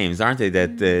nicknames, aren't they,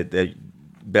 that the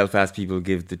Belfast people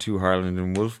give the two Harland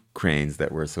and Wolff cranes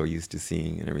that we're so used to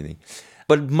seeing and everything.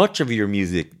 But much of your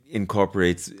music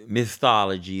incorporates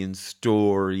mythology and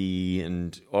story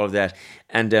and all of that.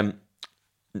 And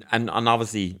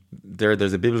obviously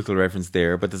there's a biblical reference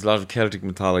there, but there's a lot of Celtic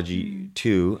mythology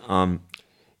too.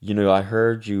 I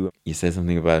heard you say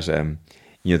something about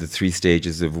the 3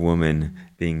 stages of woman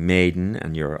being maiden,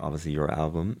 and your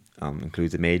album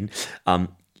includes a maiden,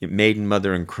 maiden,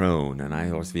 mother, and crone. And I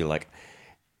always feel like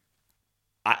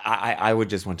I would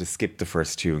just want to skip the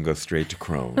first 2 and go straight to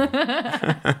crone.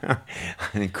 I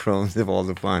think crones have all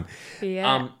the fun.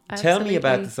 Yeah, tell me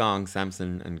about the song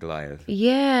Samson and Goliath.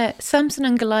 Yeah, Samson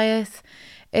and Goliath.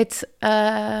 It's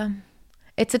a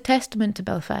testament to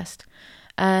Belfast.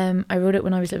 I wrote it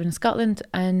when I was living in Scotland,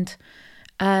 and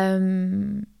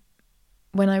when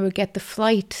I would get the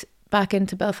flight back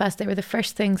into Belfast, they were the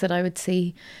first things that I would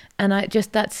see. And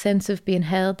just that sense of being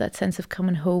held, that sense of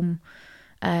coming home,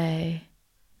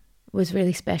 was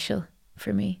really special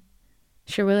for me.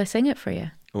 Sure, will I sing it for you?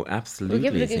 Oh, absolutely.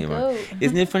 We'll give it a good go.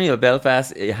 Isn't it funny?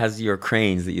 Belfast, it has your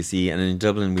cranes that you see, and in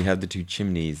Dublin we have the 2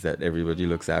 chimneys that everybody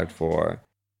looks out for.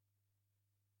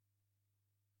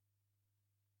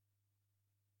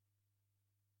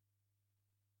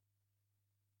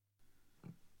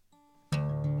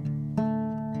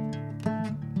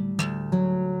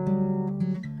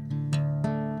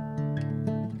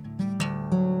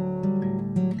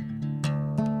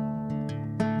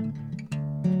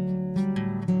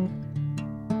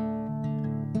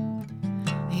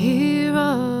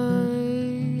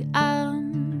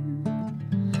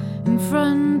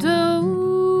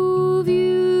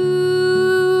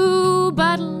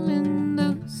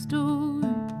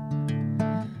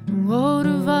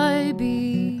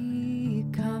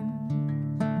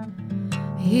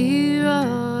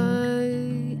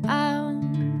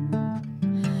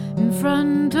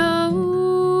 front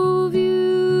of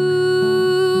you,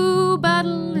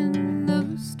 battling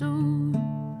the storm.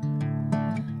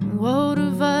 What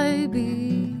have I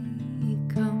become?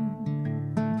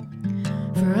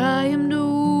 For I am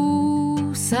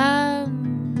no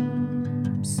Samson,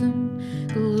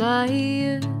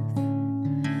 Goliath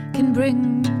can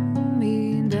bring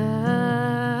me down.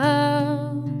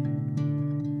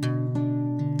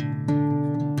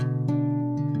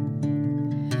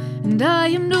 And I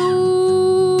am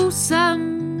no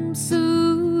Samson,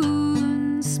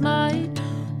 smite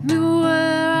me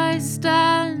where I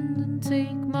stand and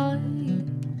take my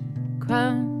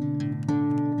crown.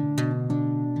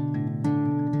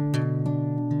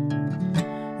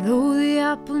 Though the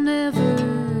apple never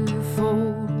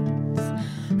falls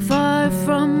far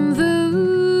from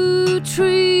the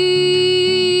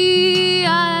tree,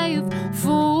 I have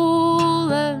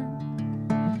fallen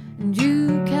and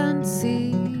you can't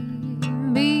see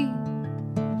me.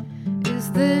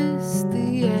 Is this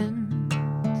the end?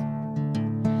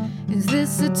 Is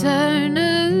this eternity?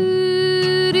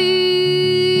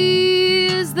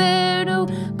 Is there no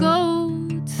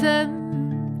God's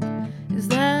end? Is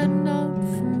that not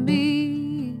for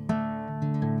me?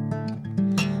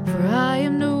 For I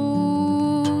am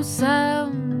no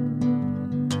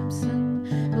Samson,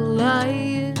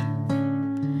 Goliath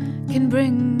can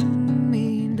bring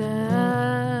me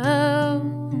down.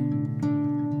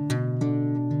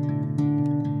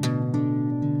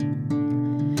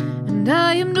 And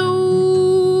I am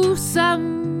no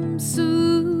Samson,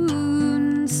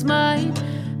 smite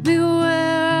me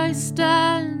where I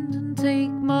stand and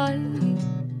take my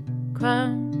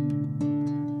crown.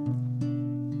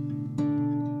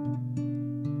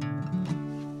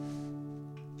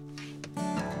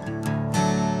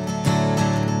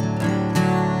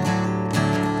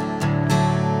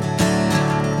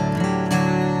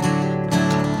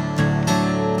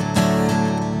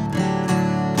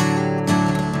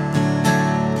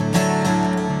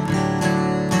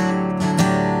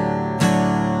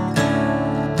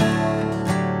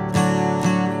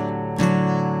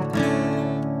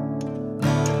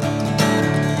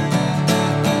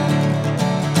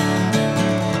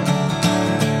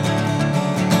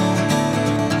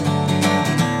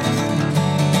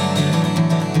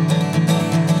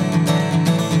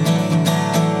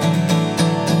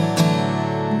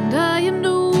 And I am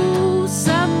no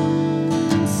Samson,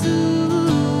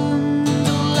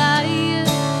 Goliath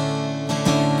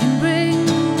can bring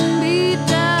me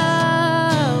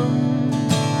down,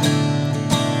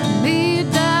 me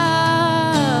down.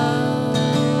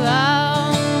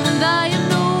 And I am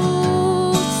no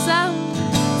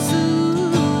Samson,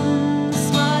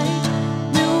 smite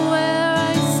me where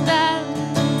I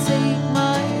stand and take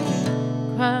my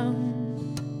crown.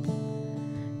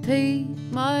 Take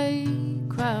my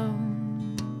crown.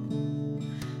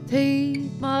 Take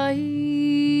my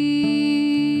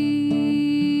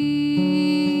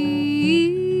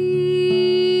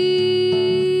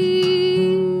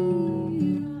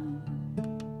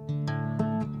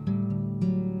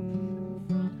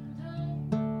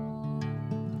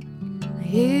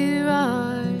Here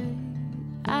I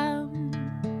am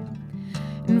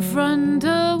in front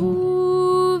of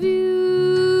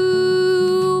you,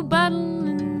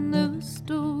 battling the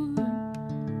storm.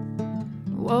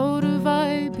 What have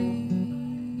I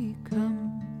become?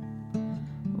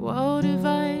 What have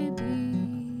I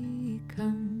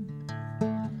become?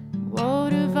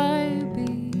 What have I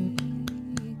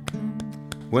become?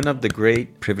 One of the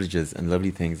great privileges and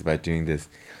lovely things about doing this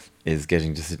is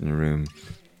getting to sit in a room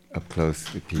up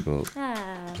close with people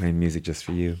playing music just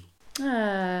for you.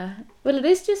 Well, it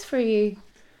is just for you.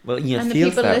 Well, you know, And it the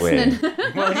feels people that listening.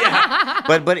 way. Well, yeah.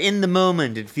 But in the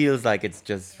moment, it feels like it's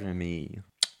just for me.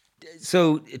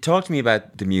 So, talk to me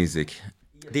about the music.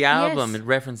 The album, Yes. it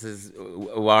references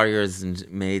warriors and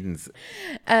maidens.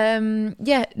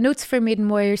 Yeah, notes for Maiden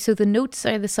Warrior. So the notes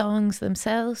are the songs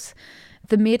themselves.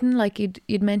 The maiden, like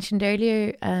you'd mentioned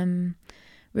earlier,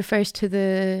 refers to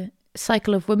the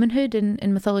cycle of womanhood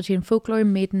in mythology and folklore,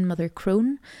 maiden, mother,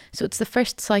 crone. So it's the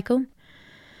first cycle.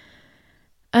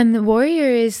 And the warrior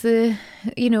is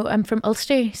I'm from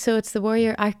Ulster, so it's the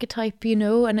warrior archetype,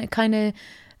 and it kind of,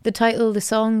 the title, the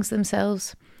songs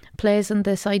themselves plays on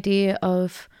this idea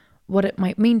of what it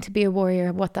might mean to be a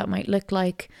warrior, what that might look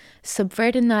like,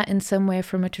 subverting that in some way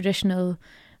from a traditional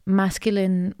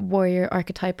masculine warrior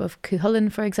archetype of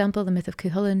Cuchulainn, for example, the myth of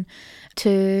Cuchulainn,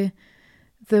 to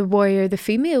the warrior, the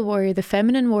female warrior, the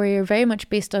feminine warrior, very much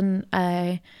based on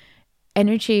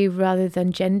energy rather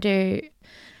than gender.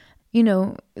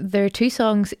 There are two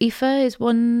songs. Aoife is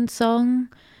one song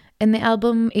in the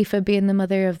album, Aoife being the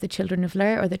mother of the children of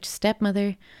Lir, or the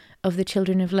stepmother of the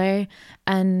Children of Lair.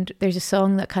 And there's a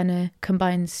song that kind of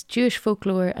combines Jewish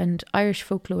folklore and Irish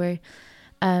folklore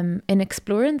in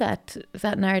exploring that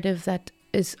narrative that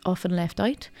is often left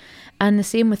out. And the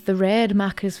same with the Red,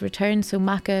 Macha's return. So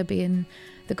Macha, being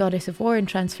the goddess of war and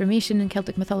transformation in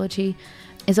Celtic mythology,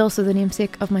 is also the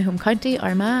namesake of my home county,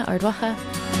 Armagh, Ardwacha.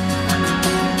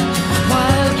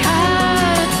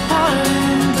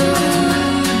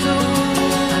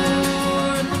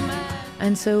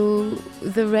 And so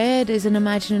the Red is an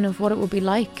imagining of what it would be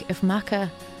like if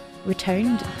Macha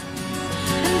returned.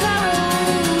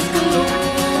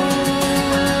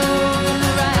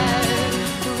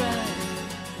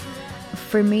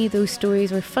 For me, those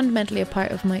stories were fundamentally a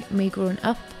part of me growing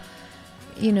up,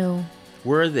 you know.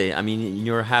 Were they? I mean, in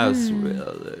your house,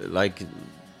 like,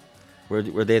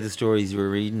 were they the stories you were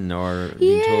reading or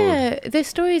being told? Yeah, the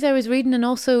stories I was reading, and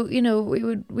also, you know,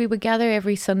 we would gather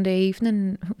every Sunday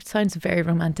evening. It sounds very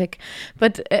romantic,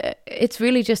 but it's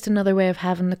really just another way of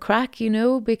having the crack, you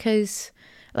know, because,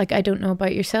 like, I don't know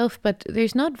about yourself, but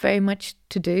there's not very much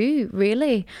to do,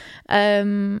 really,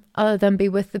 other than be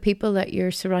with the people that you're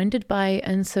surrounded by.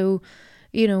 And so,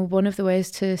 you know, one of the ways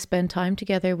to spend time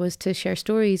together was to share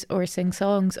stories or sing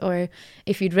songs, or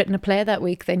if you'd written a play that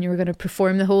week, then you were going to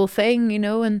perform the whole thing, you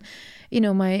know. And, you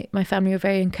know, my family were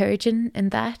very encouraging in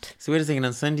that. So wait a second,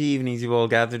 on Sunday evenings you all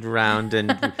gathered around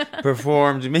and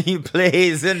performed many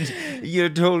plays, and you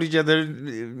told each other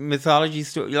mythology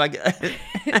stories, like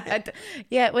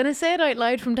yeah, when I say it out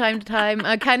loud from time to time,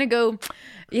 I kind of go,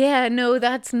 yeah, no,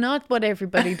 that's not what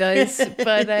everybody does.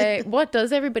 But what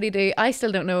does everybody do? I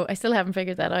still don't know. I still haven't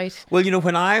figured that out. Well, you know,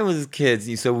 when I was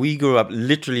kids, so we grew up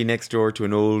literally next door to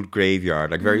an old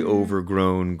graveyard, like very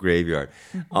overgrown graveyard.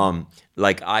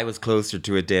 Like I was closer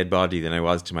to a dead body than I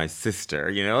was to my sister,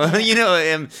 you know.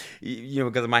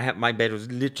 Because my bedroom was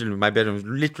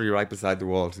literally right beside the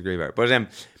wall to the graveyard. But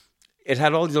it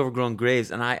had all these overgrown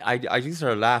graves, and I used to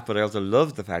sort of laugh, but I also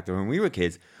loved the fact that when we were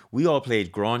kids, we all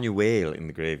played Grania Whale in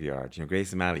the graveyard. You know,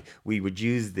 Grace and Mally. We would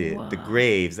use the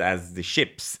graves as the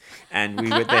ships, and we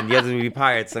would then the others would be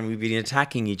pirates, and we'd be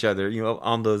attacking each other, you know,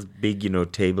 on those big, you know,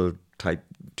 table type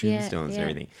tombstones and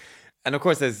everything. And of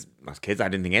course, as kids, I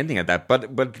didn't think anything of that.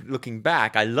 But looking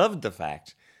back, I loved the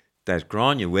fact that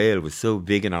Grania Whale was so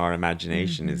big in our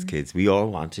imagination as kids. We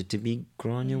all wanted to be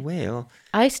Grania Whale.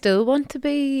 I still want to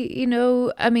be, you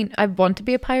know, I mean, I want to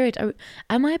be a pirate.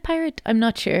 Am I a pirate? I'm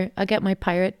not sure. I'll get my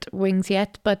pirate wings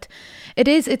yet. But I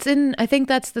think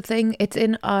that's the thing. It's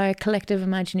in our collective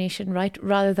imagination, right?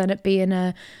 Rather than it being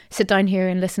a sit down here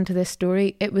and listen to this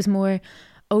story. It was more,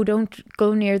 oh, don't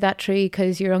go near that tree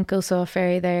because your uncle saw a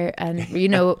fairy there. And, you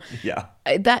know,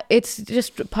 that it's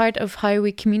just part of how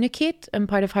we communicate and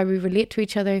part of how we relate to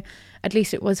each other. At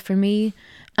least it was for me.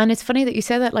 And it's funny that you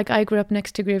say that. Like, I grew up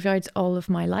next to graveyards all of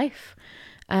my life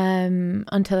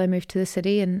until I moved to the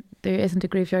city, and there isn't a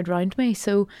graveyard around me.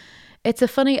 So it's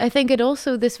I think it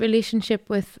also, this relationship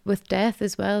with death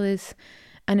as well is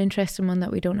an interesting one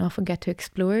that we don't often get to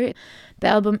explore. The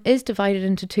album is divided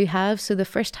into two halves. So the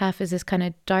first half is this kind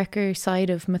of darker side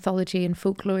of mythology and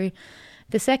folklore.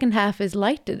 The second half is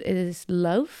light. It is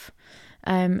love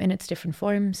in its different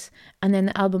forms. And then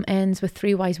the album ends with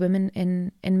three wise women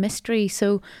in mystery.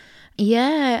 So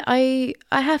yeah, I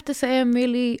have to say I'm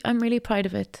really proud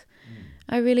of it.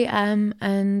 I really am.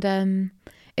 And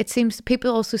it seems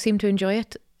people also seem to enjoy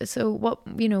it. So what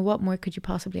more could you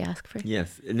possibly ask for?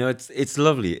 Yes, no, it's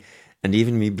lovely. And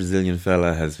even me, Brazilian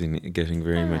fella, has been getting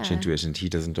very much into it, and he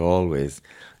doesn't always,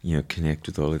 you know, connect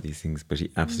with all of these things, but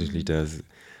he absolutely does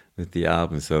with the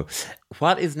album. So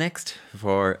what is next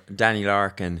for Danny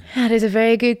Larkin? That is a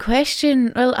very good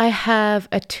question. Well, I have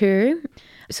a tour.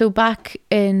 So back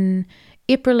in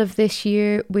April of this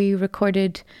year, we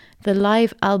recorded the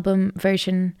live album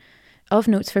version of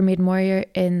Notes for Maiden Warrior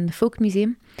in the Folk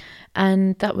Museum.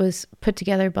 And that was put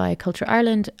together by Culture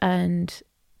Ireland and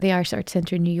the Irish Arts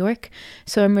Centre in New York.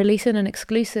 So I'm releasing an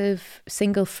exclusive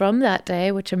single from that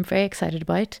day, which I'm very excited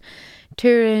about.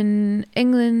 Tour in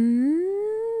England.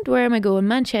 Where am I going?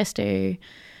 Manchester,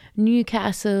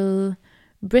 Newcastle,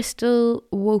 Bristol,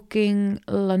 Woking,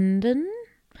 London.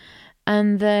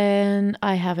 And then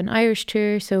I have an Irish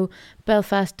tour. So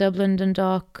Belfast, Dublin,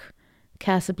 Dundalk,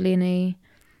 Castleblaney,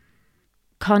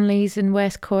 Conley's in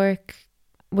West Cork,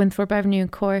 Winthrop Avenue in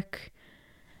Cork,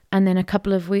 and then a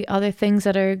couple of other things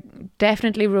that are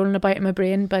definitely rolling about in my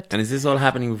brain. And is this all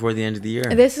happening before the end of the year?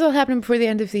 This is all happening before the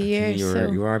end of the year.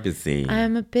 You are busy.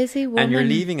 I'm a busy woman. And you're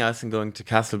leaving us and going to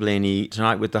Castleblaney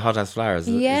tonight with the Hot House Flowers.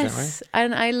 Yes, is that right?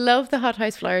 And I love the Hot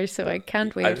House Flowers, so I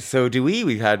can't wait. So do we.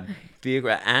 We've had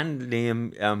Viagra and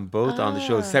Liam both on the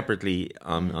show separately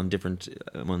on different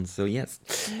ones. So yes.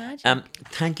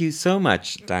 Thank you so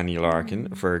much, Danny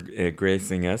Larkin, for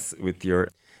gracing us with your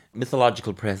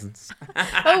mythological presence.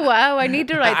 Oh wow, I need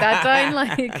to write that down.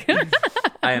 Like,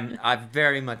 I've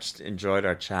very much enjoyed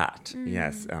our chat.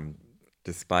 Yes,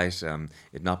 despite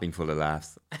it not being full of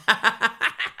laughs.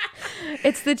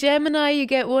 It's the Gemini, you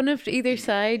get one of either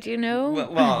side, you know?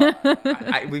 Well,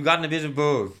 we've gotten a bit of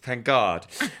both, thank God.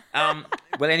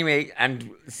 Well, anyway, and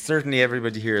certainly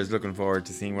everybody here is looking forward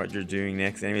to seeing what you're doing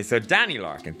next. Anyway, so Danny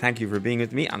Larkin, thank you for being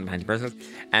with me on Panty Personals.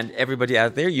 And everybody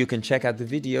out there, you can check out the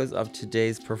videos of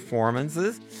today's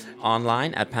performances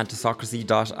online at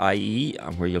pantasocracy.ie,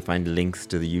 where you'll find links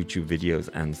to the YouTube videos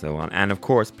and so on. And of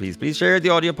course, please share the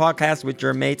audio podcast with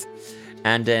your mates.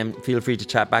 And feel free to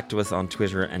chat back to us on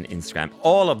Twitter and Instagram.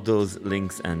 All of those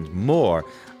links and more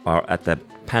are at the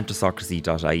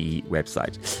pantasocracy.ie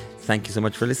website. Thank you so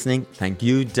much for listening. Thank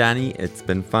you, Danny. It's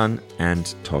been fun,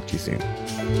 and talk to you soon.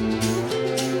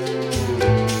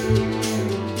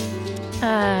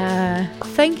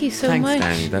 Thank you so much. Thanks,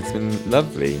 Danny. That's been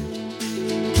lovely.